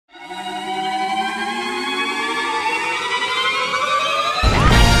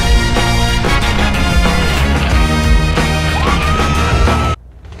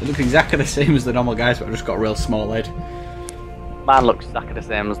look exactly the same as the normal guys, but I've just got a real small head. Mine looks exactly the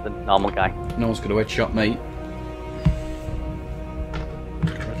same as the normal guy. No one's gonna headshot me.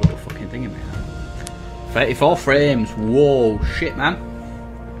 There's a little fucking thing in my hand. 34 frames. Whoa, shit, man.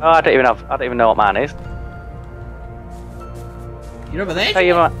 Oh, I don't even know what mine is. You're over there.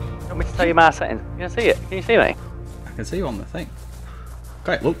 You want me to tell you my settings? Can you see it? Can you see me? I can see you on the thing.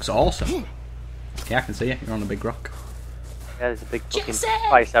 God, it looks awesome. Yeah, I can see you. You're on a big rock. Yeah, there's a big fucking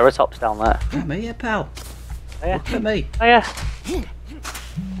triceratops down there. Look at me, yeah, pal. Oh, yeah. Look at me. Oh yeah.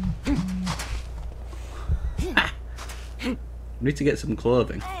 You need to get some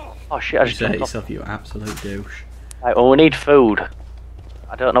clothing. Oh shit, I just You jumped say off. yourself, you absolute douche. Right, well we need food.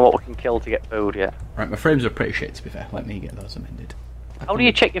 I don't know what we can kill to get food yet. Right, my frames are pretty shit, to be fair. Let me get those amended. How do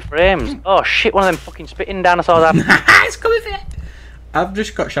you check your frames? Oh shit, one of them fucking spitting dinosaurs have... It's coming for you. I've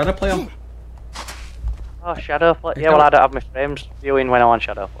just got shadow play on. Oh, shadow play? Yeah, well I don't have my frames viewing when I'm on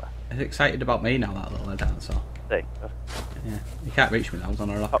shadow play. He's excited about me now, that little dinosaur. See, Yeah, you can't reach me now, I was on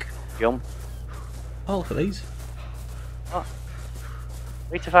a rock. jump. Oh, look at these. Oh.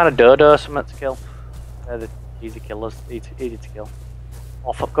 We need to find a dodo or something to kill. They're the easy killers, easy to kill.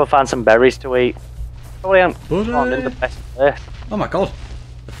 Oh fuck, go find some berries to eat. Probably am found in the best place. Oh my god.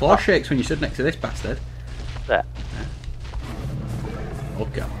 The floor shakes when you stood next to this bastard. There. Oh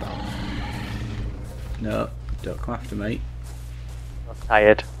god. No, don't come after me. I'm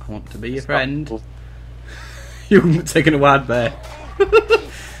tired. I want to be your friend. You're taking a wide bear.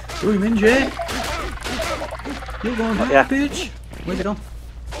 Do him in, Jay. You're going back, bitch. Where's it gone?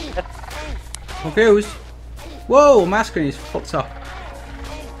 Confused. Whoa, my screen is fucked up.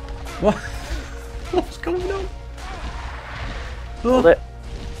 What? What's going on? Hold it.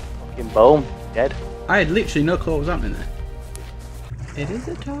 Fucking boom. Dead. I had literally no clue what was happening there. It is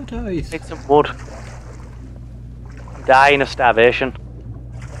a tortoise. Need some wood. I'm dying of starvation.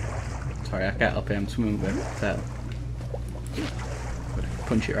 Sorry, I can't help it. I'm swimming with a tail. But I can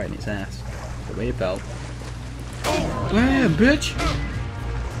punch it right in its ass. The way belt. Yeah, bitch.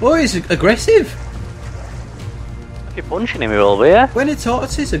 Oh, he's aggressive. If you're punching him, he will be, yeah? When a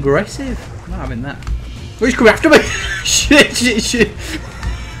tortoise is aggressive. I'm not having that. Oh, he's coming after me. Shit.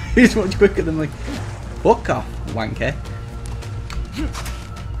 He's much quicker than me. Fuck off, wanker.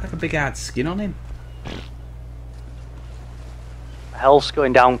 Like a big hard skin on him. My health's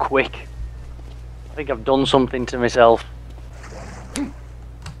going down quick. I think I've done something to myself.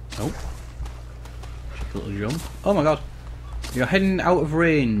 Oh. Cheeky little jump. Oh my god. You're heading out of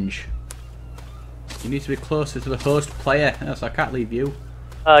range. You need to be closer to the host player. No, so I can't leave you.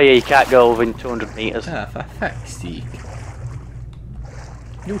 Oh yeah, you can't go within 200 metres. Ah, for fuck's sake.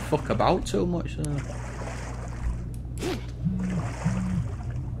 You fuck about so much, so.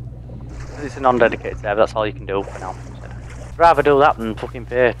 It's a non-dedicated server, that's all you can do for now. I'd rather do that than fucking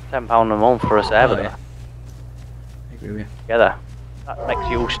pay £10 a month for a server. Oh, yeah. I agree with you. Together. That makes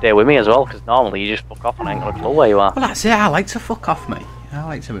you stay with me as well, because normally you just fuck off and I ain't got a clue where you are. Well, that's it. I like to fuck off, mate. I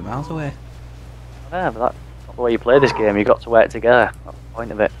like to be miles away. Yeah, but that's not the way you play this game. You've got to work together. That's the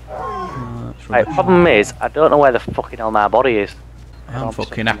point of it. That's Right, rubbish. problem is, I don't know where the fucking hell my body is. I'm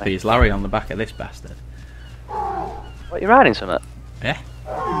fucking happy as Larry on the back of this bastard. What, you riding something? Yeah?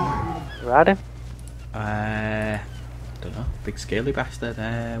 You riding? Don't know. Big scaly bastard.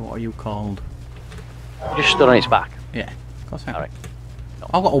 What are you called? You just stood on its back. Yeah, of course I am. Alright.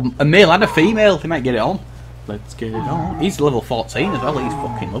 I've got a male and a female. They might get it on. Let's get it on. He's level 14 as well. He's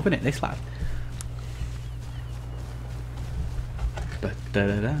fucking loving it, this lad.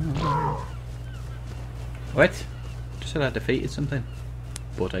 Wait. Just said I defeated something.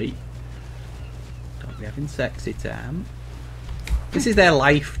 Buddy. Don't be having sexy time. This is their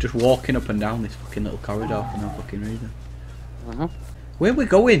life, just walking up and down this fucking little corridor for no fucking reason. Where are we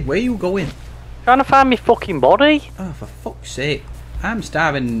going? Where are you going? Trying to find me fucking body. Oh, for fuck's sake. I'm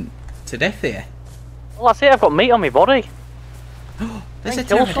starving to death here. Well, that's it. I've got meat on my body. There's a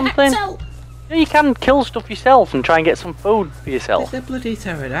kill something. pterodactyl! Yeah, you can kill stuff yourself and try and get some food for yourself. There's a bloody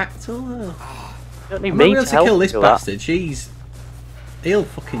pterodactyl though. You don't need I'm not meat able to to help kill this do that. bastard. He'll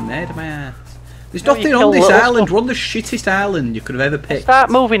fucking murder my ass. There's No, you nothing kill on this little island. stuff. We're on the shittest island you could have ever picked. Start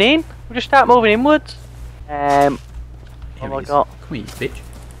moving in. We just start moving inwards. Here Oh he my is. god. Come here, you bitch.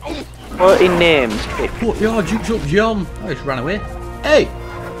 What in names? What, your jukes up, John? I just ran away. Hey!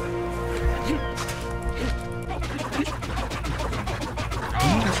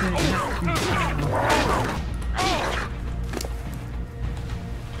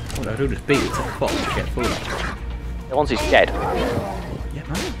 What do I do? Just beat it to the spot to get food. Once he's dead. Yeah,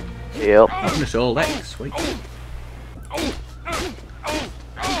 man. Yep. I've just all X, sweet.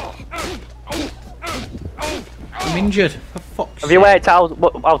 I'm injured, for fuck's Have you worked out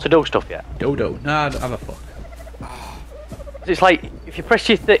how to do stuff yet? Dodo. Nah, I don't have a fuck. It's like if you press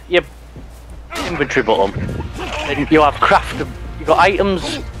your inventory button, then you have craft. You've got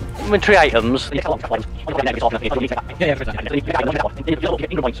items, inventory items.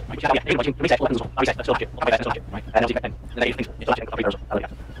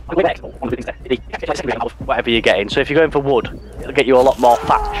 Whatever you're getting. So if you're going for wood, it'll get you a lot more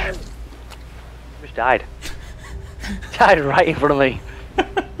thatch. Just died. Died right in front of me.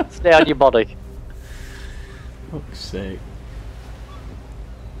 Stay on your body. Fuck's sake.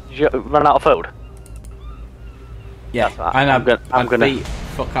 Did you run out of food? Yeah, Right. and I'm gonna beat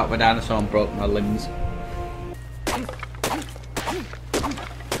fuck out my dinosaur and broke my limbs. I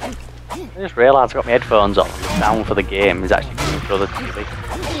just realised I got my headphones on. The sound for the game is actually coming through the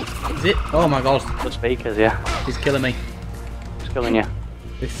TV. Is it? Oh my god. The speakers, yeah. He's killing me. It's killing you.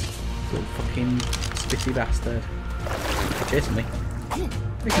 This little fucking spitty bastard. He's chasing me.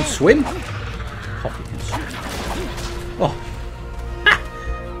 He can swim. Oh, he can swim. Oh. Ah!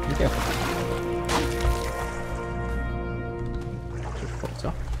 Here we go. Just fucked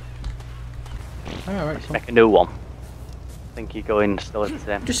off. Alright, so. Make a new one. I think you're going still at the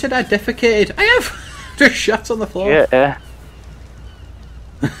same. Just said I defecated. I have! Just shot on the floor. Yeah.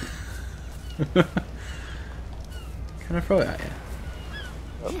 Can I throw it at you?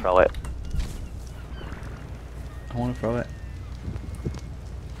 Don't throw it. I want to throw it.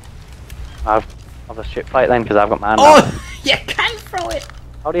 I've a shit fight then because I've got mine. Oh! Now. You can throw it!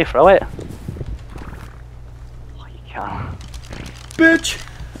 How do you throw it? Oh, you can. Bitch!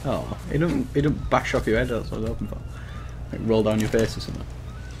 Oh, it don't bash off your head, that's what I was hoping for. Like roll down your face or something.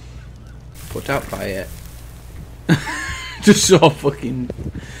 Put out by it. Just saw fucking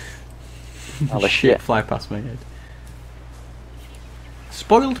All the shit shit fly past my head.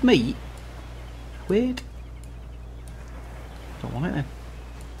 Spoiled meat? Weird. Don't want it then.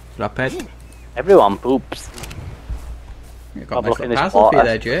 Should I pet? Everyone poops. You got Have a a nice look in little this parcel for you water.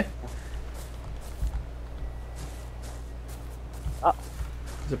 there, Jay. Ah.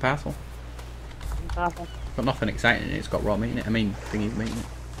 There's a parcel. Got nothing exciting in it, it's got raw meat in it. I mean, thingy's meat in it.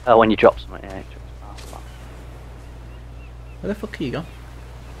 Oh, when you drop something, yeah. You drop something. Where the fuck are you gone?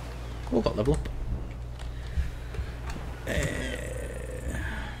 Oh, got level up.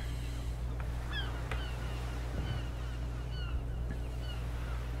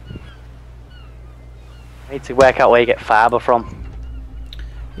 I need to work out where you get fibre from.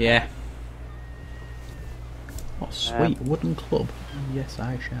 Yeah. What sweet wooden club. Yes,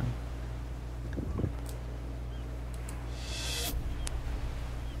 I shall.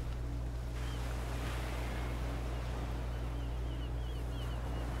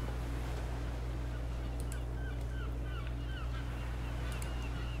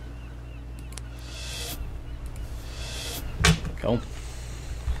 Cool.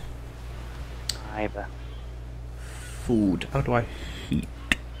 Fibre. Food. How do I heat?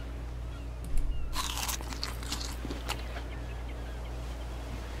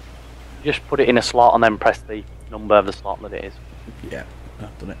 Just put it in a slot and then press the number of the slot that it is. Yeah,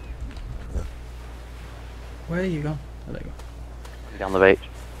 I've done it. Where are you gone? Oh, there you go. Down the beach.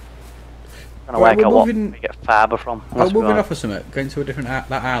 Trying to Right, work out we're what moving- we get fibre from. Oh, Unless moving off of something. Going to a different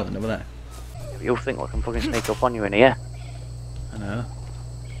that island over there. You'll think I can fucking sneak up on you in here. I know.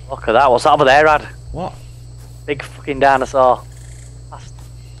 Look at that. What's that over there, Rad? What? Big fucking dinosaur. That's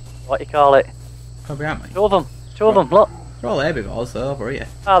what you call it. Oh, behind me. Two of them. Two of them. Look. They're all herbivores, though, over here.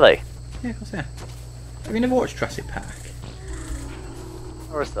 Are they? Yeah, of course they are. Have you never watched Jurassic Park?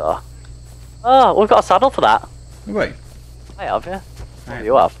 Or is there? Oh, we've got a saddle for that. Oh, wait. I have, yeah. I Oh,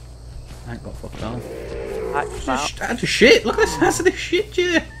 you have. I ain't got fucked all. That's That's shit. Look at the size of this shit,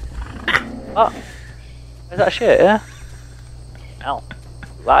 Jay. Oh. Is that shit, yeah? Hell.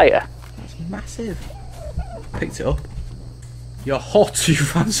 Liar. That's massive. Picked it up. You're hot, you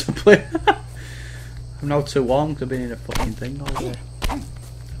fancy player. I'm now too warm because I've been in a fucking thing all day.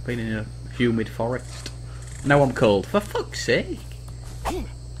 I've been in a humid forest. Now I'm cold. For fuck's sake. I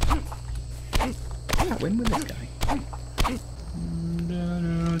can't win with this guy.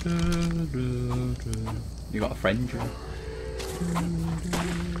 You got a friend, Joe?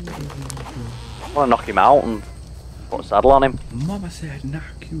 I want to knock him out and put a saddle on him. Mama said knock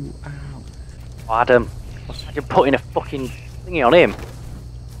you out. Oh, Adam. Imagine putting a fucking thingy on him.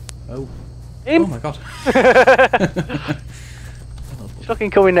 Oh. Him? Oh my god. He's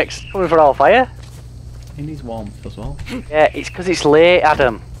fucking coming for our fire. He needs warmth as well. Yeah, it's because it's late,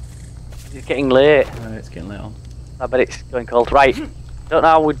 Adam. It's getting late. It's getting late on. I bet it's going cold. Right. Don't know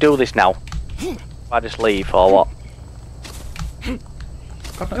how we do this now. If I just leave or what?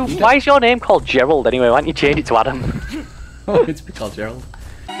 God, no, you Why is your name called Gerald anyway? Why don't you change it to Adam? Oh, it's because Gerald.